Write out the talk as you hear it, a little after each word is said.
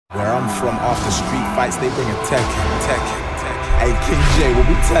Where I'm from, after street fights, they bring a tech. Hey, King J, what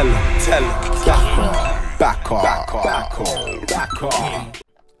we tell him? Back off.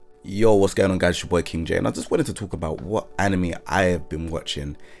 Yo, what's going on, guys? It's your boy King J, and I just wanted to talk about what anime I have been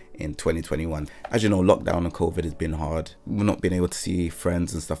watching in 2021. As you know, lockdown and COVID has been hard. We're not being able to see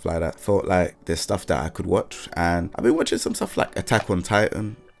friends and stuff like that. Felt like there's stuff that I could watch, and I've been watching some stuff like Attack on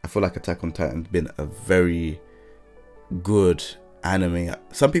Titan. I feel like Attack on Titan's been a very good anime.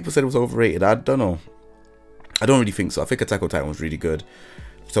 Some people said it was overrated. I don't know. I don't really think so. I think Attack on Titan was really good.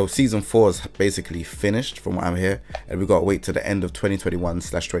 So season 4 is basically finished from what I'm here, and we gotta wait to the end of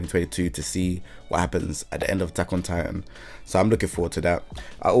 2021/2022 to see what happens at the end of Attack on Titan. So I'm looking forward to that.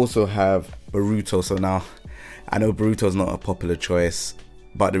 I also have Boruto. So now I know Boruto is not a popular choice,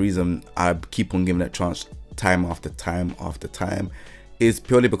 but the reason I keep on giving it a chance time after time is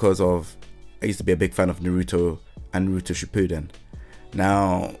purely because of I used to be a big fan of Naruto and Naruto Shippuden.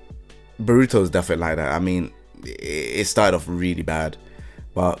 Now Boruto is definitely like that. I mean, it started off really bad,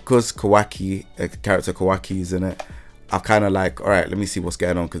 but because Kawaki, the character Kawaki is in it, I'm kind of like, all right, let me see what's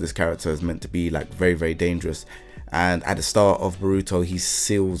going on, because this character is meant to be like very, very dangerous. And at the start of Boruto, he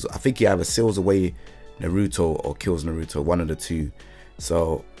seals, I think he either seals away Naruto or kills Naruto, one of the two.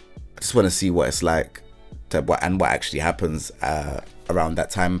 So I just want to see what it's like and what actually happens around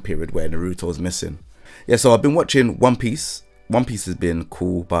that time period where Naruto is missing. Yeah, so I've been watching One Piece. One Piece has been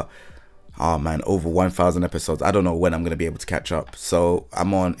cool, but oh man, over 1,000 episodes. I don't know when I'm going to be able to catch up. So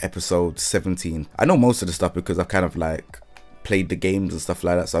I'm on episode 17. I know most of the stuff because I've kind of like played the games and stuff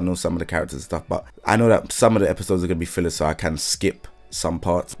like that. So I know some of the characters and stuff, but I know that some of the episodes are going to be fillers, so I can skip some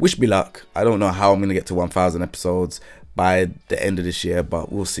parts. Wish me luck. I don't know how I'm going to get to 1,000 episodes by the end of this year, but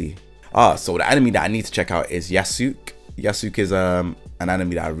we'll see. So the anime that I need to check out is Yasuke. Yasuke is an anime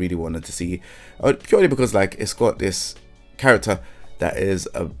that I really wanted to see, purely because like it's got this character that is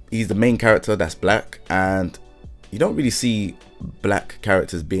he's the main character that's black, and you don't really see black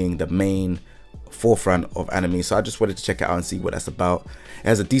characters being the main forefront of anime. So I just wanted to check it out and see what that's about. It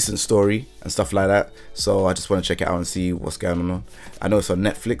has a decent story and stuff like that, so I just want to check it out and see what's going on. I know it's on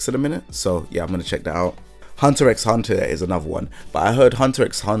Netflix at the minute, so yeah, I'm gonna check that out. Hunter x Hunter is another one, but I heard Hunter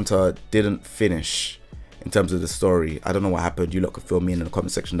x Hunter didn't finish in terms of the story. I don't know what happened. You lot could fill me in the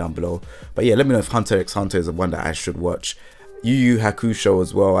comment section down below, but yeah, let me know if Hunter x Hunter is the one that I should watch. Yu Yu Hakusho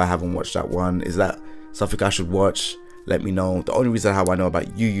as well, I haven't watched that one. Is that something I should watch? Let me know. The only reason how I know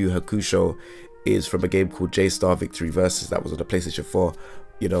about Yu Yu Hakusho is from a game called J-Star Victory Versus that was on the PlayStation 4.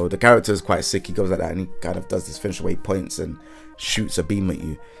 You know, the character is quite sick. He goes like that and he kind of does this finish away points and shoots a beam at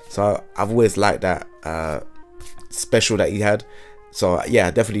you. So I've always liked that special that he had. So yeah,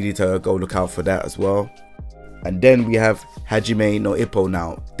 I definitely need to go look out for that as well. And then we have Hajime no Ippo.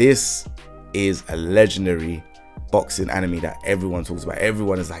 Now this is a legendary boxing anime that everyone talks about.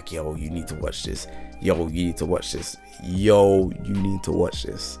 Everyone is like, yo, you need to watch this. Yo, you need to watch this. Yo, you need to watch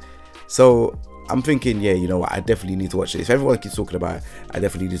this. So I'm thinking, yeah, you know what, I definitely need to watch it. If everyone keeps talking about it, I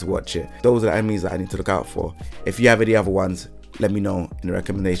definitely need to watch it. Those are the animes that I need to look out for. If you have any other ones, let me know in the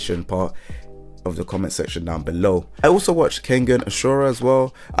recommendation part of the comment section down below. I also watched Kengan Ashura as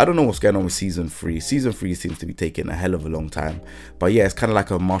well. I don't know what's going on with season 3. Season 3 seems to be taking a hell of a long time, but yeah, it's kind of like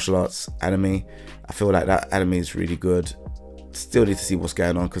a martial arts anime. I feel like that anime is really good. Still need to see what's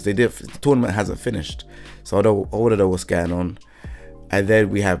going on, because the tournament hasn't finished, so I want to know what's going on. And then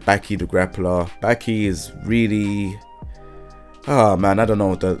we have Baki the Grappler. Baki is really, oh man, I don't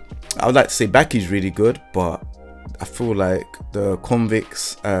know, I would like to say Baki's really good, but I feel like the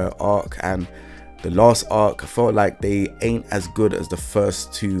Convicts arc and the last arc, I felt like they ain't as good as the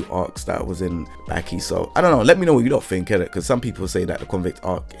first 2 arcs that was in Baki. So I don't know, let me know what you lot think, because some people say that the Convict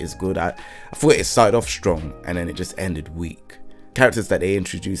arc is good. I thought it started off strong and then it just ended weak. Characters that they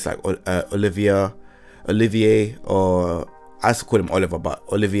introduced, like Olivier, or I used to call him Oliver, but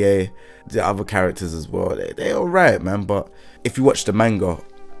Olivier, the other characters as well, they're alright, man. But if you watch the manga,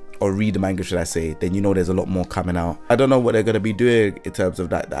 or read the manga should I say, then you know there's a lot more coming out. I don't know what they're going to be doing in terms of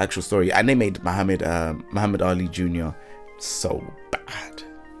that, the actual story. And they made Muhammad Ali Jr. so bad.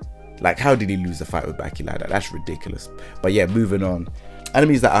 Like, how did he lose the fight with Baki like that? That's ridiculous. But yeah, moving on.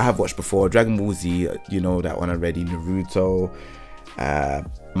 Animes that I have watched before: Dragon Ball Z, you know that one already, Naruto,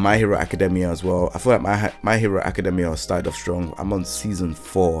 My Hero Academia as well. I feel like My Hero Academia started off strong. I'm on season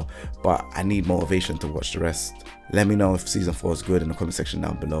 4, but I need motivation to watch the rest. Let me know if season 4 is good in the comment section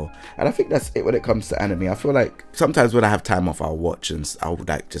down below. And I think that's it when it comes to anime. I feel like sometimes when I have time off, I'll watch, and I'll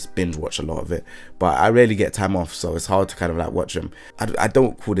like just binge watch a lot of it, but I rarely get time off, so it's hard to kind of like watch them. I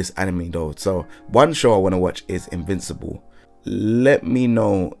don't call this anime though. So one show I want to watch is Invincible. Let me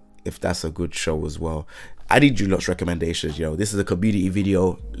know if that's a good show as well. I need you lot's recommendations, yo. This is a community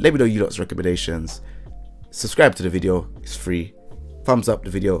video. Let me know you lot's recommendations. Subscribe to the video, it's free. Thumbs up the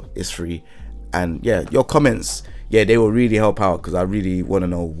video, it's free. And yeah, your comments, yeah, they will really help out, because I really want to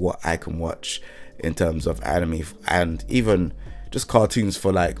know what I can watch in terms of anime and even just cartoons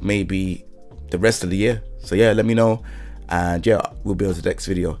for like maybe the rest of the year. So yeah, let me know, and yeah, we'll be on to the next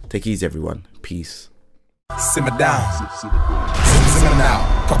video. Take it easy, everyone. Peace. Simmer down, simmer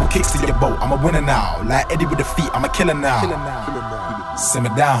now. Couple kicks to your boat, I'm a winner now. Like Eddie with the feet, I'm a killer now.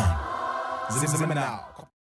 Simmer down, simmer now.